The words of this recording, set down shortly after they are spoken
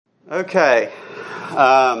Okay.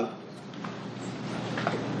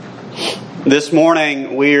 This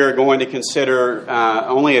morning we are going to consider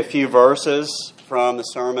only a few verses from the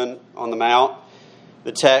Sermon on the Mount.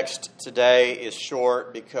 The text today is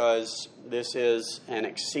short because this is an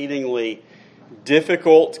exceedingly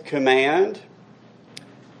difficult command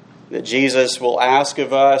that Jesus will ask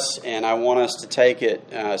of us, and I want us to take it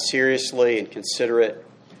seriously and consider it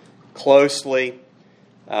closely.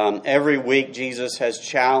 Every week Jesus has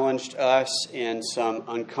challenged us in some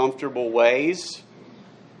uncomfortable ways,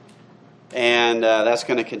 and that's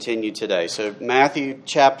going to continue today. So Matthew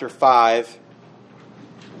chapter 5,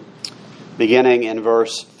 beginning in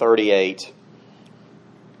verse 38.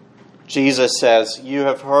 Jesus says, "You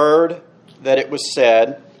have heard that it was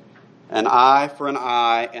said, an eye for an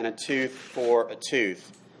eye and a tooth for a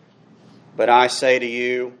tooth. But I say to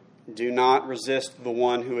you, do not resist the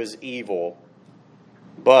one who is evil.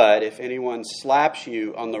 But if anyone slaps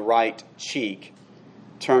you on the right cheek,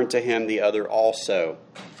 turn to him the other also.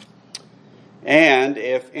 And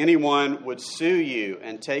if anyone would sue you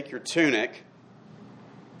and take your tunic,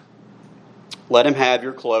 let him have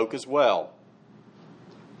your cloak as well.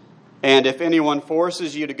 And if anyone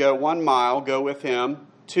forces you to go 1 mile, go with him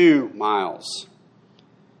 2 miles.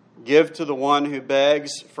 Give to the one who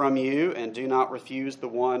begs from you, and do not refuse the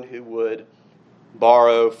one who would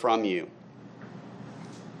borrow from you.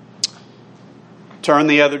 Turn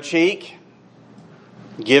the other cheek,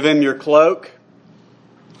 give him your cloak,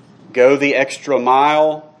 go the extra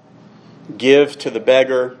mile, give to the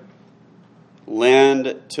beggar,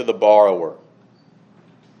 lend to the borrower."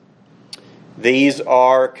 These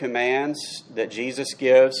are commands that Jesus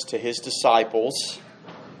gives to his disciples,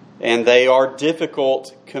 and they are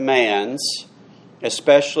difficult commands,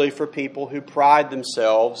 especially for people who pride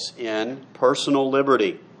themselves in personal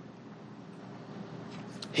liberty.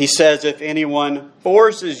 He says, if anyone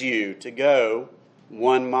forces you to go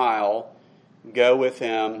 1 mile, go with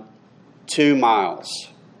him 2 miles.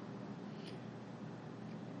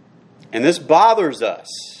 And this bothers us.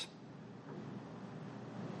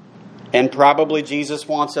 And probably Jesus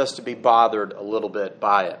wants us to be bothered a little bit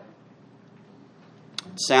by it.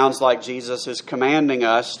 It sounds like Jesus is commanding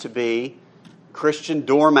us to be Christian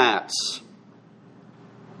doormats.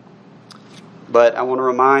 But I want to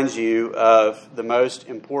remind you of the most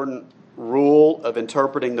important rule of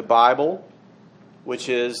interpreting the Bible, which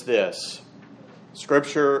is this: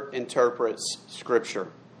 Scripture interprets Scripture.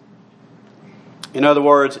 In other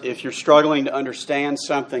words, if you're struggling to understand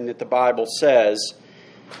something that the Bible says,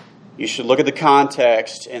 you should look at the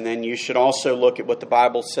context, and then you should also look at what the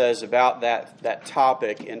Bible says about that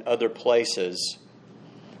topic in other places.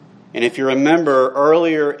 And if you remember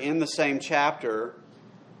earlier in the same chapter,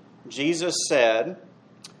 Jesus said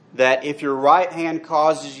that if your right hand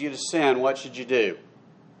causes you to sin, what should you do?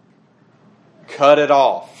 Cut it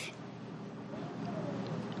off.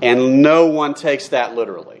 And no one takes that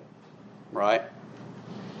literally, right?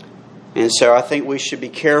 And so I think we should be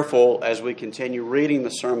careful as we continue reading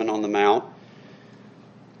the Sermon on the Mount.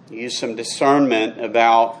 Use some discernment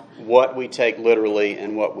about what we take literally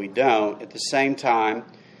and what we don't. At the same time,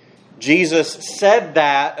 Jesus said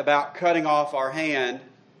that about cutting off our hand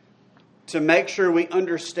to make sure we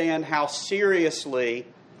understand how seriously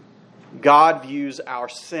God views our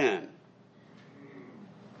sin.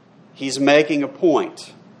 He's making a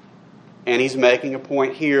point. And he's making a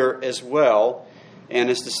point here as well. And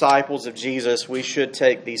as disciples of Jesus, we should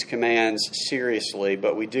take these commands seriously,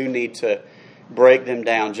 but we do need to break them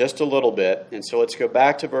down just a little bit. And so let's go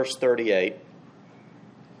back to verse 38.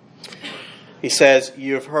 He says,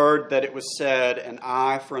 "You have heard that it was said, an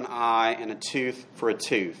eye for an eye and a tooth for a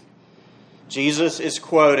tooth." Jesus is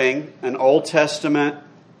quoting an Old Testament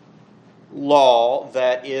law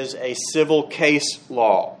that is a civil case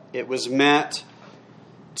law. It was meant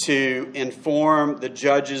to inform the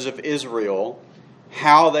judges of Israel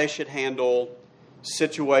how they should handle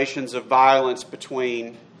situations of violence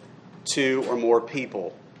between 2 or more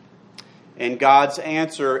people. And God's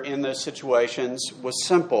answer in those situations was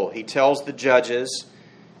simple. He tells the judges,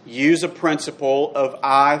 use a principle of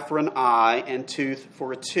eye for an eye and tooth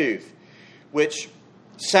for a tooth, which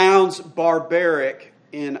sounds barbaric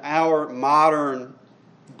in our modern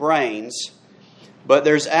brains, but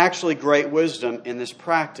there's actually great wisdom in this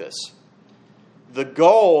practice. The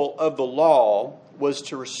goal of the law was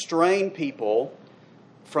to restrain people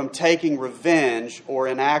from taking revenge or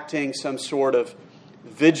enacting some sort of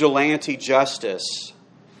vigilante justice.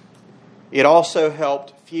 It also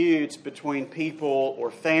helped feuds between people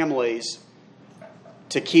or families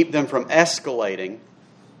to keep them from escalating,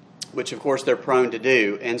 which of course they're prone to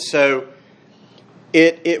do. And so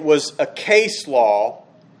it was a case law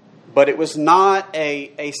But it was not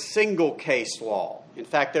a single case law. In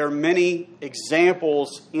fact, there are many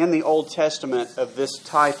examples in the Old Testament of this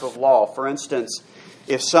type of law. For instance,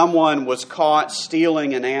 if someone was caught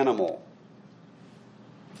stealing an animal,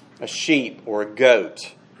 a sheep or a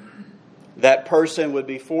goat, that person would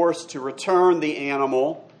be forced to return the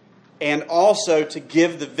animal and also to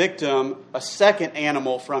give the victim a second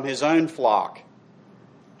animal from his own flock.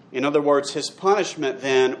 In other words, his punishment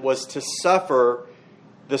then was to suffer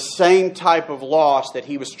the same type of loss that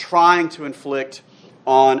he was trying to inflict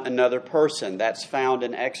on another person. That's found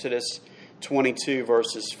in Exodus 22,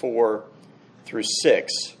 verses 4 through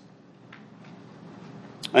 6.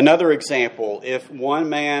 Another example, if one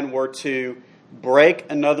man were to break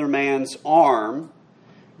another man's arm,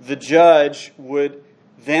 the judge would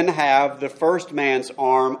then have the first man's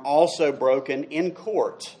arm also broken in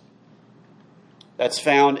court. That's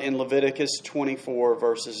found in Leviticus 24,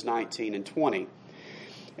 verses 19 and 20.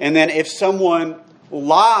 And then if someone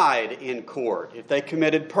lied in court, if they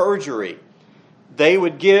committed perjury, they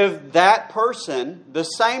would give that person the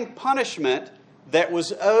same punishment that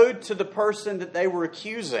was owed to the person that they were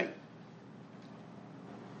accusing,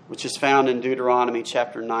 which is found in Deuteronomy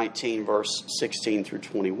chapter 19, verse 16 through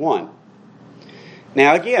 21.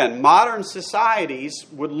 Now again, modern societies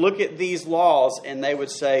would look at these laws and they would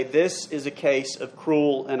say this is a case of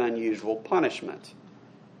cruel and unusual punishment.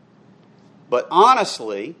 But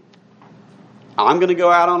honestly, I'm going to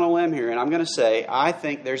go out on a limb here and I'm going to say I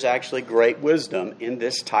think there's actually great wisdom in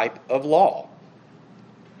this type of law.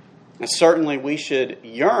 And certainly we should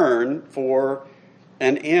yearn for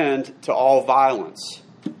an end to all violence.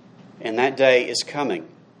 And that day is coming.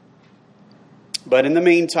 But in the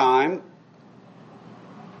meantime,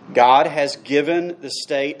 God has given the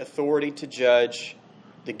state authority to judge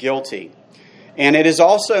the guilty. And it is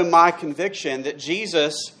also my conviction that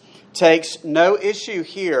Jesus takes no issue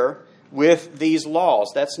here with these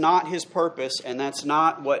laws. That's not his purpose, and that's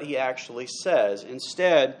not what he actually says.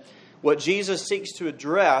 Instead, what Jesus seeks to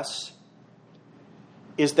address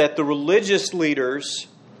is that the religious leaders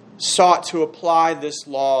sought to apply this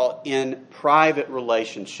law in private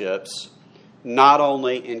relationships, not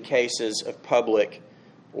only in cases of public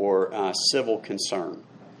or civil concern.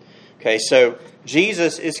 Okay, so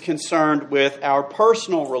Jesus is concerned with our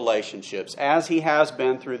personal relationships, as he has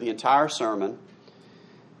been through the entire sermon.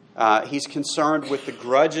 He's concerned with the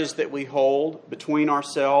grudges that we hold between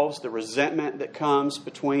ourselves, the resentment that comes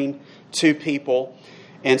between two people.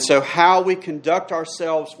 And so how we conduct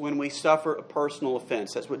ourselves when we suffer a personal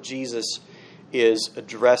offense, that's what Jesus is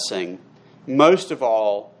addressing. Most of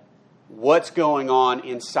all, what's going on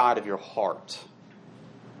inside of your heart.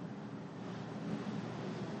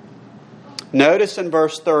 Notice in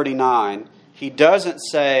verse 39, he doesn't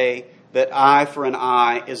say that eye for an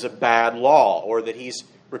eye is a bad law or that he's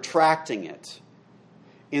retracting it.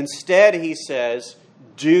 Instead, he says,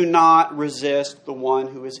 do not resist the one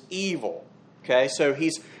who is evil. Okay, so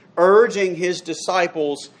he's urging his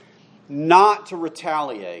disciples not to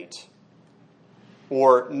retaliate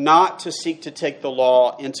or not to seek to take the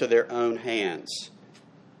law into their own hands.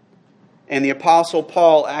 And the Apostle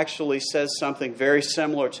Paul actually says something very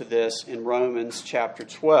similar to this in Romans chapter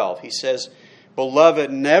 12. He says,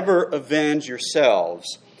 "Beloved, never avenge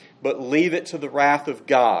yourselves, but leave it to the wrath of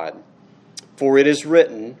God. For it is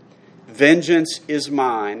written, 'Vengeance is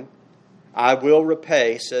mine, I will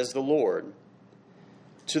repay, says the Lord.'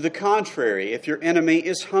 To the contrary, if your enemy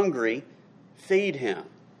is hungry, feed him.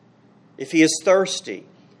 If he is thirsty,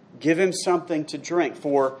 give him something to drink.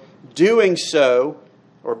 For doing so,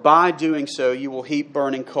 or by doing so, you will heap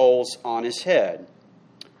burning coals on his head.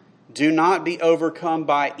 Do not be overcome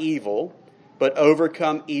by evil, but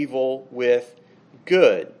overcome evil with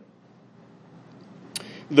good."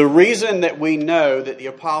 The reason that we know that the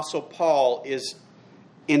Apostle Paul is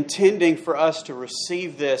intending for us to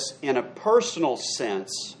receive this in a personal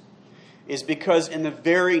sense is because in the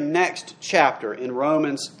very next chapter, in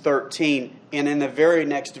Romans 13, and in the very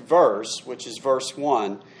next verse, which is verse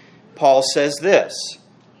 1, Paul says this.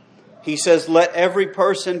 He says, "Let every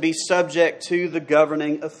person be subject to the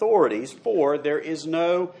governing authorities, for there is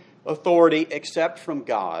no authority except from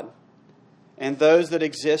God, and those that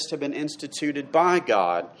exist have been instituted by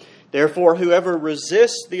God. Therefore, whoever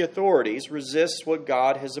resists the authorities resists what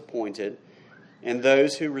God has appointed, and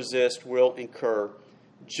those who resist will incur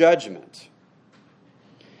judgment."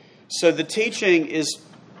 So the teaching is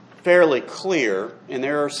fairly clear, and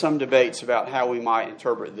there are some debates about how we might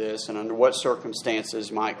interpret this and under what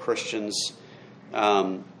circumstances might Christians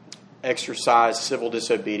exercise civil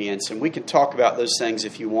disobedience. And we can talk about those things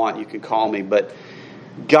if you want. You can call me. But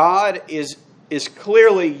God is is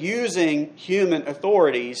clearly using human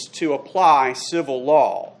authorities to apply civil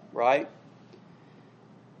law, right?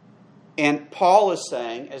 And Paul is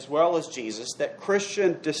saying, as well as Jesus, that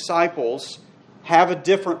Christian disciples have a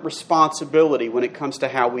different responsibility when it comes to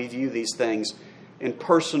how we view these things in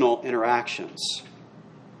personal interactions.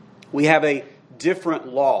 We have a different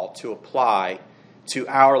law to apply to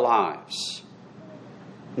our lives.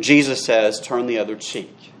 Jesus says, turn the other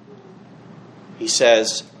cheek. He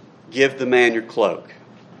says, give the man your cloak.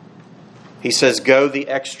 He says, go the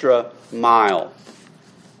extra mile.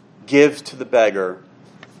 Give to the beggar.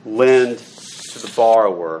 Lend to the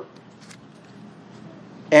borrower.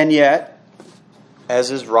 And yet, as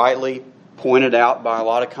is rightly pointed out by a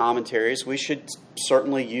lot of commentaries, we should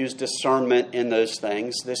certainly use discernment in those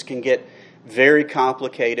things. This can get very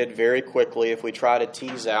complicated very quickly if we try to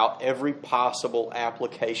tease out every possible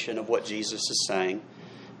application of what Jesus is saying.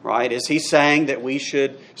 Right? Is he saying that we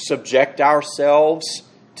should subject ourselves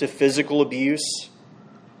to physical abuse?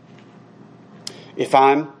 If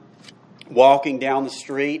I'm walking down the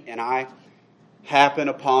street and I happen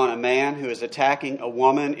upon a man who is attacking a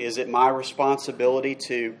woman, is it my responsibility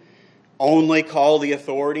to only call the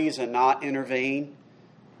authorities and not intervene?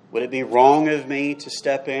 Would it be wrong of me to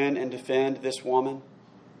step in and defend this woman?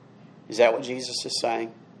 Is that what Jesus is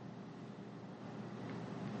saying?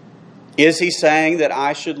 Is he saying that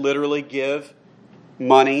I should literally give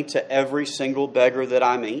money to every single beggar that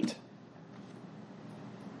I meet?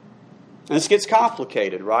 And this gets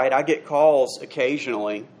complicated, right? I get calls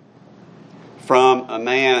occasionally from a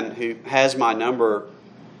man who has my number.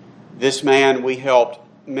 This man we helped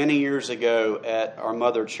many years ago at our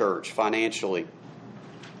mother church financially.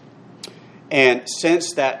 And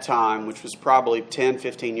since that time, which was probably 10,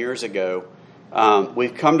 15 years ago,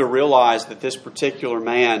 we've come to realize that this particular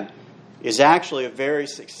man is actually a very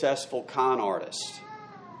successful con artist.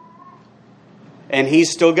 And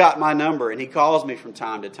he's still got my number, and he calls me from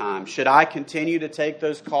time to time. Should I continue to take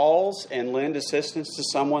those calls and lend assistance to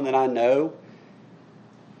someone that I know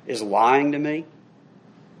is lying to me?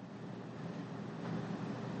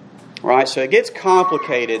 Right? So it gets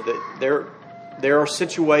complicated. That there are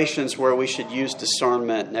situations where we should use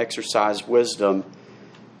discernment and exercise wisdom.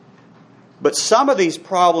 But some of these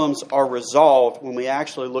problems are resolved when we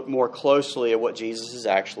actually look more closely at what Jesus is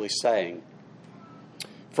actually saying.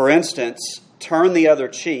 For instance, turn the other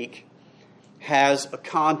cheek has a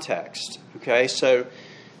context. Okay, so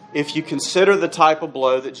if you consider the type of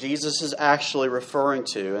blow that Jesus is actually referring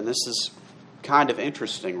to, and this is kind of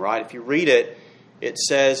interesting, right? If you read it, it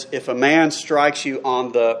says, if a man strikes you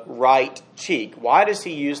on the right cheek. Why does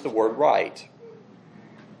he use the word right?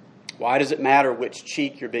 Why does it matter which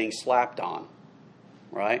cheek you're being slapped on?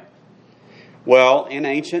 Right? Well, in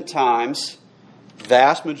ancient times,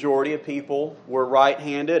 vast majority of people were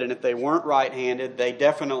right-handed, and if they weren't right-handed, they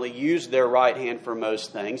definitely used their right hand for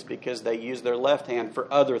most things because they used their left hand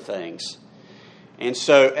for other things. And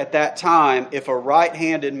so at that time, if a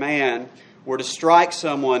right-handed man were to strike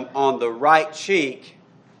someone on the right cheek,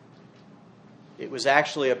 it was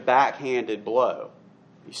actually a backhanded blow.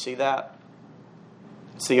 You see that?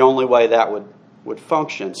 It's the only way that would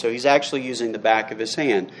function. So he's actually using the back of his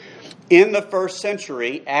hand. In the first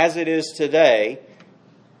century, as it is today,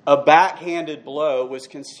 a backhanded blow was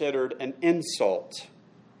considered an insult.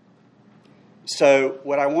 So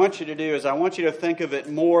what I want you to do is I want you to think of it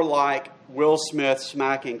more like Will Smith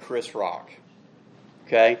smacking Chris Rock.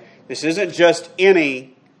 Okay? This isn't just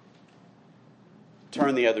any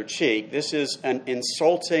turn the other cheek. This is an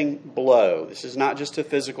insulting blow. This is not just a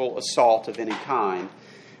physical assault of any kind.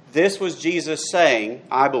 This was Jesus saying,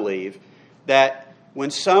 I believe, that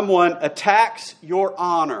when someone attacks your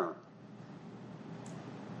honor,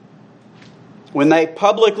 when they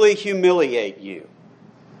publicly humiliate you,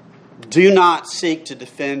 do not seek to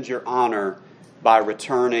defend your honor by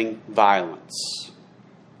returning violence.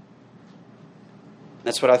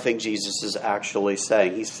 That's what I think Jesus is actually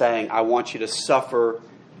saying. He's saying, I want you to suffer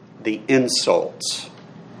the insults.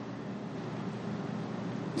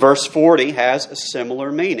 Verse 40 has a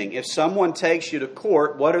similar meaning. If someone takes you to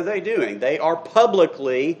court, what are they doing? They are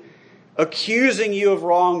publicly accusing you of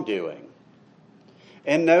wrongdoing.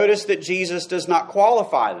 And notice that Jesus does not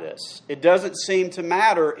qualify this. It doesn't seem to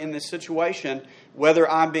matter in this situation whether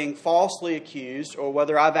I'm being falsely accused or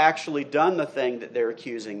whether I've actually done the thing that they're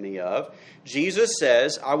accusing me of. Jesus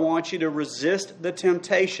says, I want you to resist the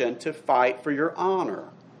temptation to fight for your honor.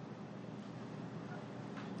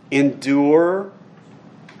 Endure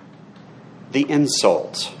the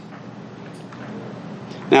insult.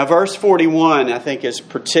 Now, verse 41, I think, is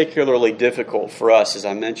particularly difficult for us, as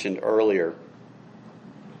I mentioned earlier.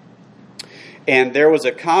 And there was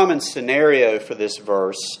a common scenario for this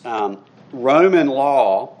verse. Roman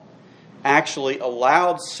law actually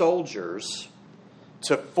allowed soldiers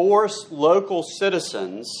to force local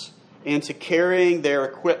citizens into carrying their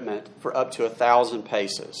equipment for up to 1,000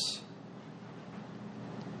 paces.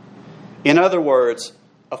 In other words,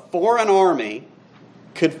 a foreign army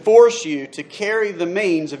could force you to carry the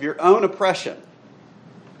means of your own oppression,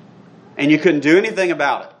 and you couldn't do anything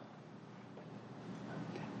about it.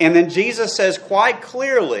 And then Jesus says quite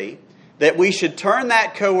clearly that we should turn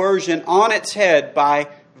that coercion on its head by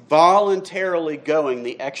voluntarily going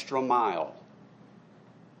the extra mile.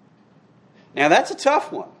 Now that's a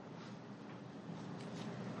tough one.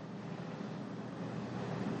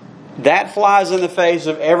 That flies in the face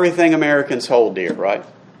of everything Americans hold dear, right?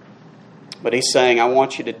 But he's saying, I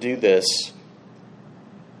want you to do this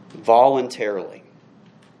voluntarily.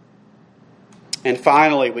 And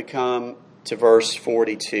finally, we come to verse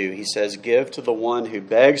 42. He says, give to the one who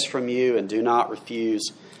begs from you and do not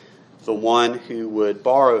refuse the one who would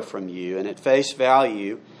borrow from you. And at face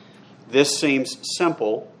value, this seems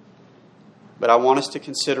simple, but I want us to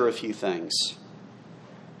consider a few things.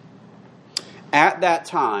 At that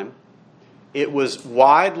time, it was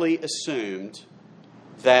widely assumed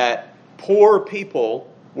that poor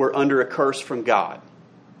people were under a curse from God.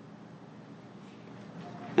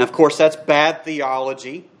 And of course, that's bad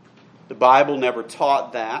theology. The Bible never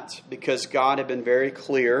taught that because God had been very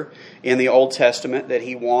clear in the Old Testament that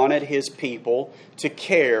He wanted His people to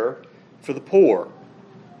care for the poor.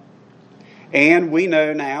 And we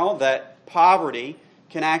know now that poverty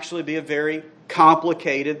can actually be a very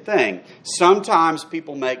complicated thing. Sometimes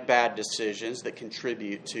people make bad decisions that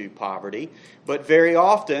contribute to poverty, but very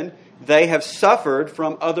often they have suffered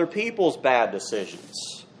from other people's bad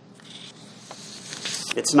decisions.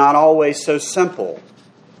 It's not always so simple.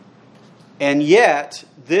 And yet,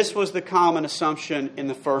 this was the common assumption in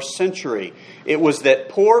the first century. It was that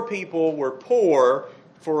poor people were poor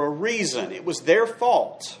for a reason. It was their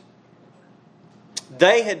fault.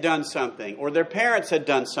 They had done something, or their parents had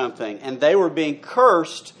done something, and they were being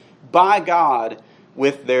cursed by God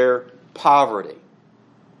with their poverty.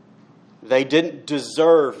 They didn't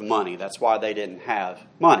deserve money. That's why they didn't have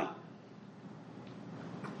money.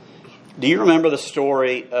 Do you remember the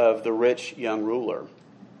story of the rich young ruler?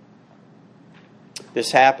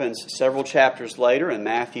 This happens several chapters later in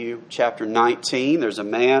Matthew chapter 19. There's a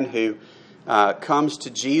man who comes to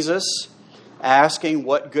Jesus asking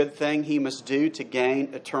what good thing he must do to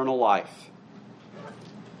gain eternal life.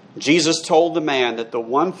 Jesus told the man that the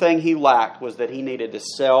one thing he lacked was that he needed to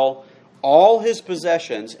sell all his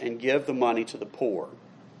possessions and give the money to the poor.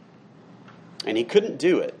 And he couldn't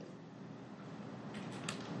do it.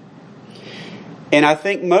 And I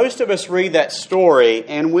think most of us read that story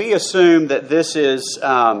and we assume that this is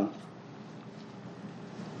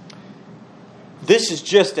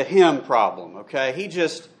just a him problem, okay? He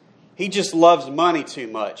just loves money too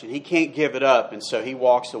much and he can't give it up, and so he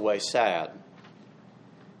walks away sad.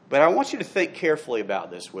 But I want you to think carefully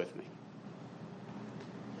about this with me.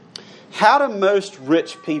 How do most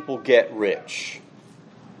rich people get rich?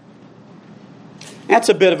 That's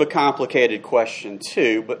a bit of a complicated question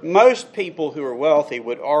too, but most people who are wealthy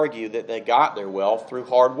would argue that they got their wealth through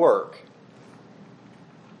hard work.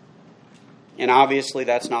 And obviously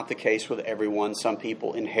that's not the case with everyone. Some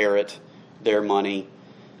people inherit their money.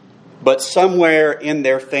 But somewhere in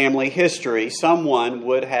their family history, someone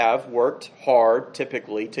would have worked hard,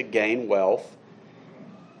 typically, to gain wealth.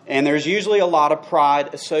 And there's usually a lot of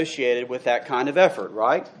pride associated with that kind of effort,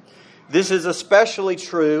 right? This is especially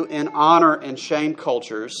true in honor and shame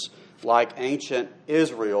cultures like ancient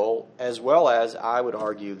Israel, as well as, I would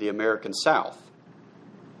argue, the American South.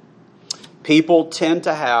 People tend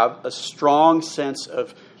to have a strong sense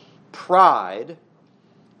of pride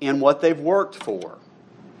in what they've worked for.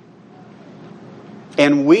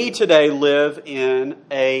 And we today live in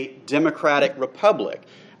a democratic republic.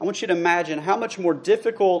 I want you to imagine how much more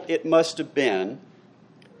difficult it must have been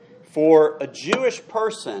for a Jewish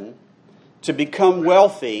person to become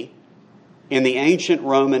wealthy in the ancient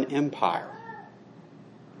Roman Empire.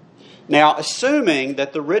 Now, assuming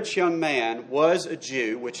that the rich young man was a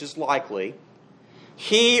Jew, which is likely,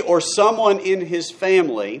 he or someone in his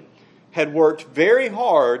family had worked very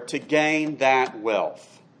hard to gain that wealth.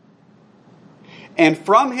 And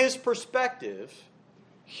from his perspective,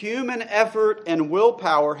 human effort and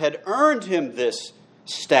willpower had earned him this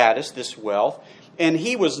status, this wealth, and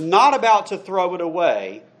he was not about to throw it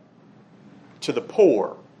away to the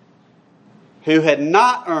poor who had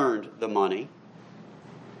not earned the money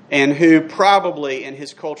and who probably, in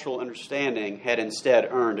his cultural understanding, had instead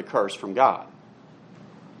earned a curse from God.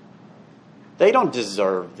 They don't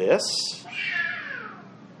deserve this.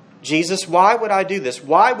 Jesus, why would I do this?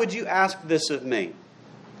 Why would you ask this of me?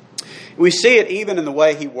 We see it even in the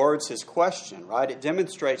way he words his question, right? It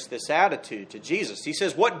demonstrates this attitude to Jesus. He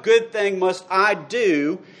says, what good thing must I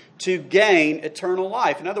do to gain eternal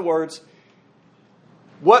life? In other words,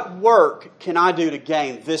 what work can I do to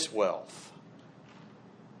gain this wealth?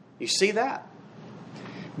 You see that?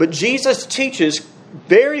 But Jesus teaches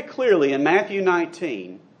very clearly in Matthew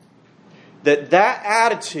 19 that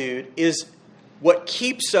attitude is what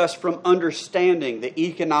keeps us from understanding the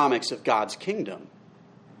economics of God's kingdom.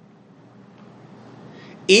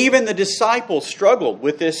 Even the disciples struggled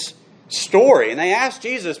with this story. And they asked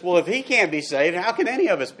Jesus, well, if he can't be saved, how can any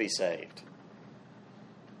of us be saved?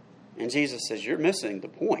 And Jesus says, you're missing the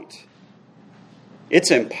point.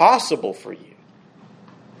 It's impossible for you.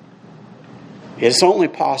 It's only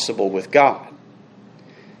possible with God.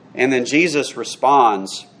 And then Jesus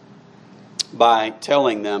responds by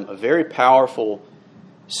telling them a very powerful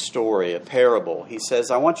story, a parable. He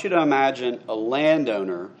says, I want you to imagine a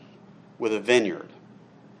landowner with a vineyard.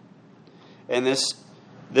 And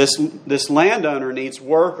this landowner needs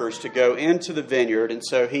workers to go into the vineyard. And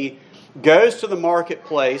so he goes to the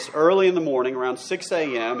marketplace early in the morning, around 6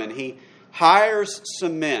 a.m., and he hires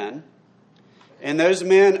some men. And those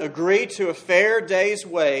men agree to a fair day's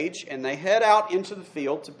wage, and they head out into the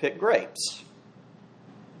field to pick grapes.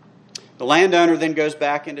 The landowner then goes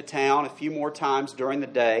back into town a few more times during the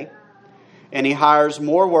day, and he hires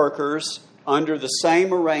more workers under the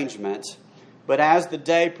same arrangement. But as the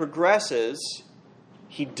day progresses,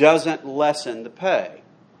 he doesn't lessen the pay.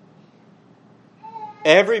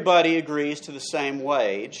 Everybody agrees to the same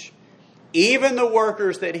wage, even the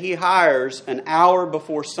workers that he hires an hour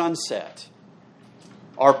before sunset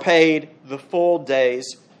are paid the full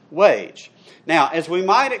day's wage. Now, as we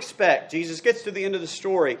might expect, Jesus gets to the end of the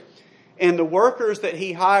story, and the workers that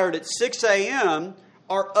he hired at 6 a.m.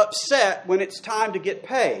 are upset when it's time to get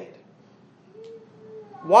paid.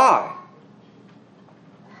 Why?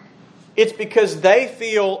 It's because they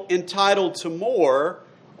feel entitled to more,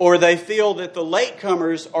 or they feel that the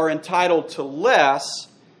latecomers are entitled to less,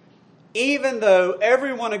 even though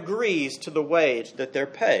everyone agrees to the wage that they're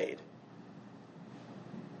paid.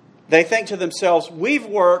 They think to themselves, we've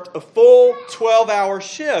worked a full 12-hour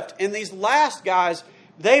shift, and these last guys,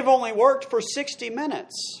 they've only worked for 60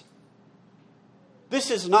 minutes.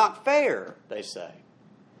 This is not fair, they say.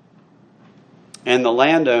 And the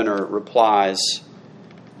landowner replies,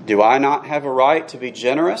 do I not have a right to be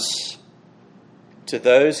generous to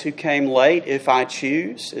those who came late if I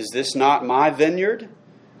choose? Is this not my vineyard?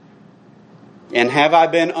 And have I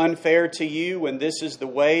been unfair to you when this is the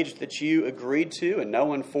wage that you agreed to and no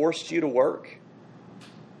one forced you to work?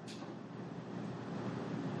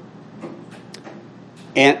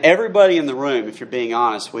 And everybody in the room, if you're being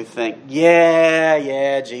honest, we think,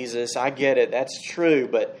 yeah, Jesus, I get it. That's true.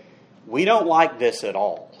 But we don't like this at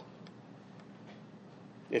all,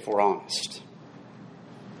 if we're honest.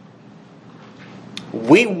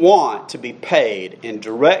 We want to be paid in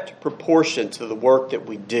direct proportion to the work that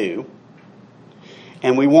we do.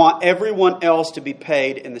 And we want everyone else to be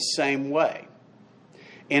paid in the same way.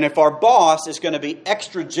 And if our boss is going to be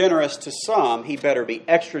extra generous to some, he better be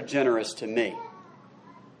extra generous to me.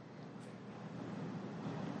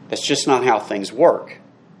 That's just not how things work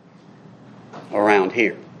around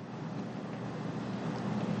here.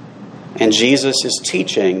 And Jesus is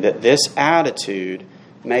teaching that this attitude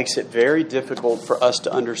makes it very difficult for us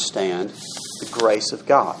to understand the grace of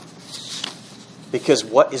God. Because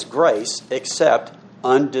what is grace except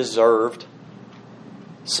undeserved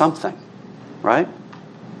something, right?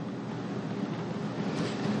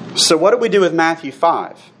 So what do we do with Matthew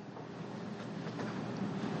 5?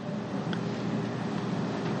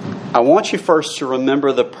 I want you first to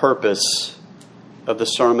remember the purpose of the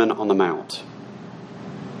Sermon on the Mount.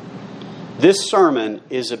 This sermon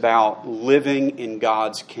is about living in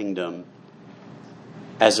God's kingdom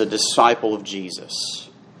as a disciple of Jesus.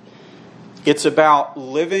 It's about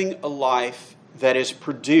living a life that is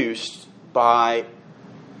produced by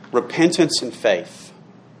repentance and faith.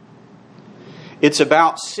 It's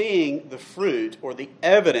about seeing the fruit or the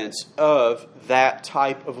evidence of that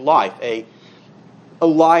type of life, a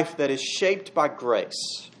life that is shaped by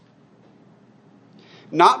grace.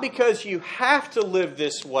 Not because you have to live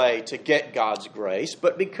this way to get God's grace,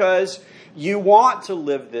 but because you want to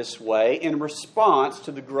live this way in response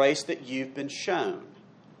to the grace that you've been shown.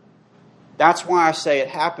 That's why I say it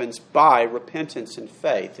happens by repentance and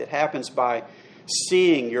faith. It happens by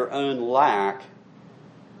seeing your own lack,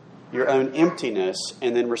 your own emptiness,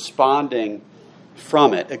 and then responding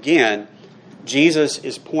from it. Again, Jesus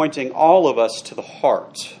is pointing all of us to the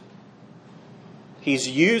heart. He's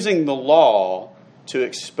using the law to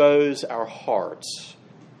expose our hearts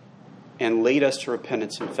and lead us to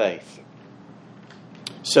repentance and faith.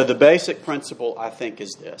 So the basic principle, I think,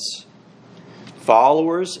 is this.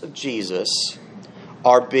 Followers of Jesus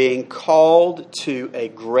are being called to a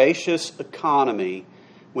gracious economy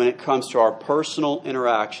when it comes to our personal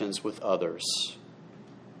interactions with others.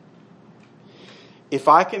 If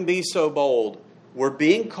I can be so bold, we're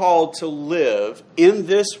being called to live in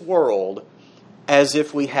this world as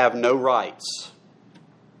if we have no rights.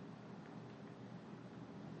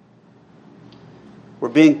 We're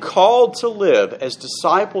being called to live as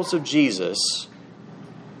disciples of Jesus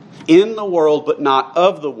in the world, but not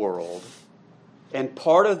of the world. And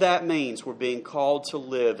part of that means we're being called to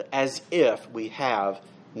live as if we have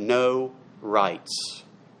no rights.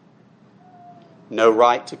 No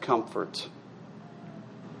right to comfort.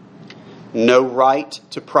 No right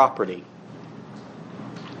to property.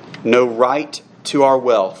 No right to our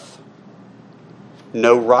wealth.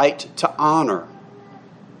 No right to honor.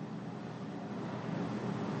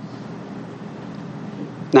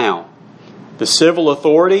 Now, the civil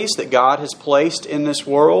authorities that God has placed in this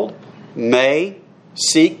world may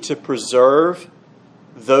seek to preserve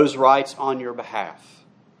those rights on your behalf.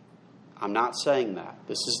 I'm not saying that.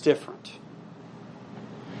 This is different.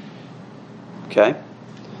 Okay?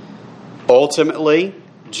 Ultimately,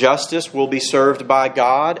 justice will be served by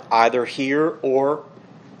God either here or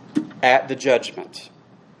at the judgment.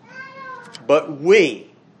 But we,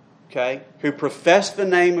 who profess the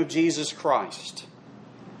name of Jesus Christ,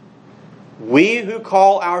 we who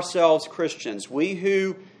call ourselves Christians, we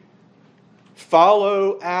who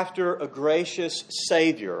follow after a gracious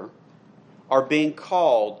Savior, are being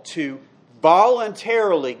called to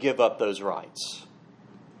voluntarily give up those rights,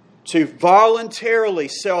 to voluntarily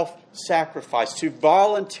self-sacrifice, to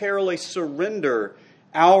voluntarily surrender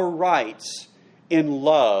our rights in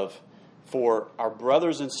love for our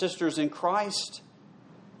brothers and sisters in Christ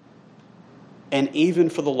and even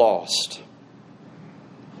for the lost.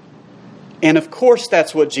 And of course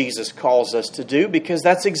that's what Jesus calls us to do, because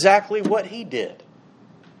that's exactly what He did.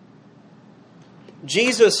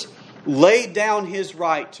 Jesus laid down His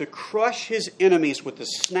right to crush His enemies with the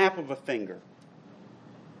snap of a finger.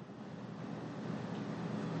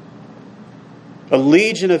 A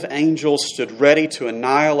legion of angels stood ready to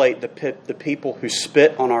annihilate the people who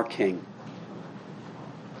spit on our King.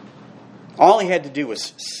 All He had to do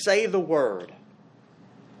was say the word.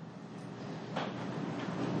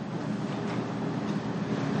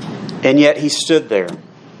 And yet He stood there.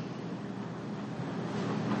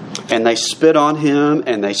 And they spit on Him,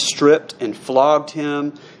 and they stripped and flogged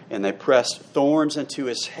Him, and they pressed thorns into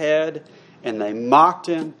His head, and they mocked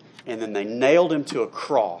Him, and then they nailed Him to a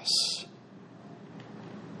cross.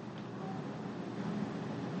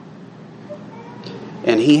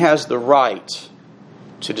 And He has the right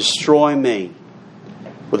to destroy me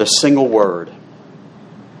with a single word.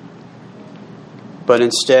 But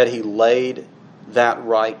instead He laid that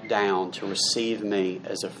right down to receive me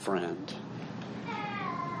as a friend.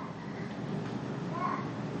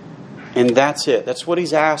 And that's it. That's what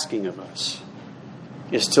He's asking of us,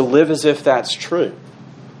 is to live as if that's true.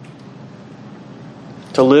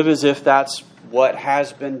 To live as if that's what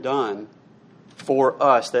has been done for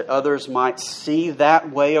us, that others might see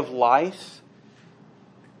that way of life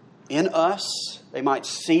in us. They might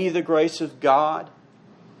see the grace of God,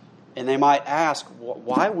 and they might ask,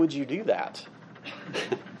 why would you do that?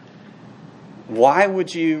 Why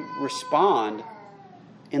would you respond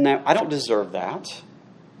in that? I don't deserve that.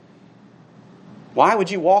 Why would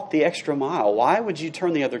you walk the extra mile? Why would you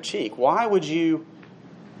turn the other cheek? Why would you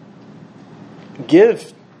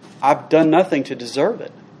give? I've done nothing to deserve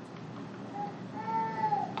it.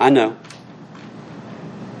 I know.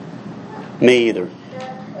 Me either.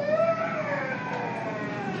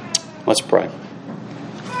 Let's pray.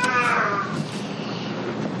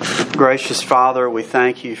 Gracious Father, we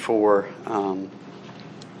thank You for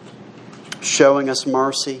showing us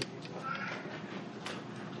mercy.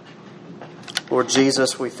 Lord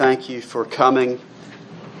Jesus, we thank You for coming,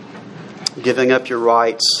 giving up Your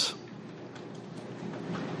rights.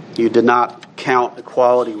 You did not count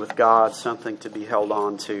equality with God something to be held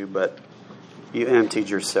on to, but You emptied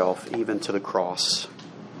Yourself even to the cross.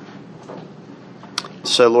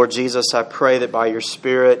 So, Lord Jesus, I pray that by Your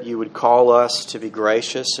Spirit You would call us to be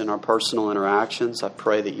gracious in our personal interactions. I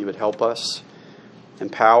pray that You would help us,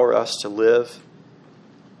 empower us to live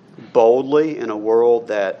boldly in a world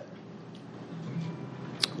that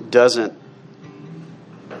doesn't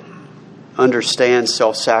understand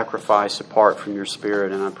self-sacrifice apart from your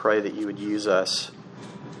Spirit, and I pray that you would use us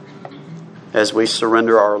as we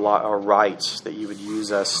surrender our rights, that you would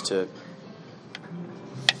use us to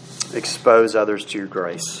expose others to your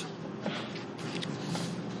grace.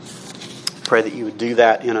 Pray that you would do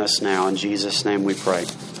that in us now. In Jesus' name we pray.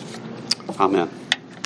 Amen.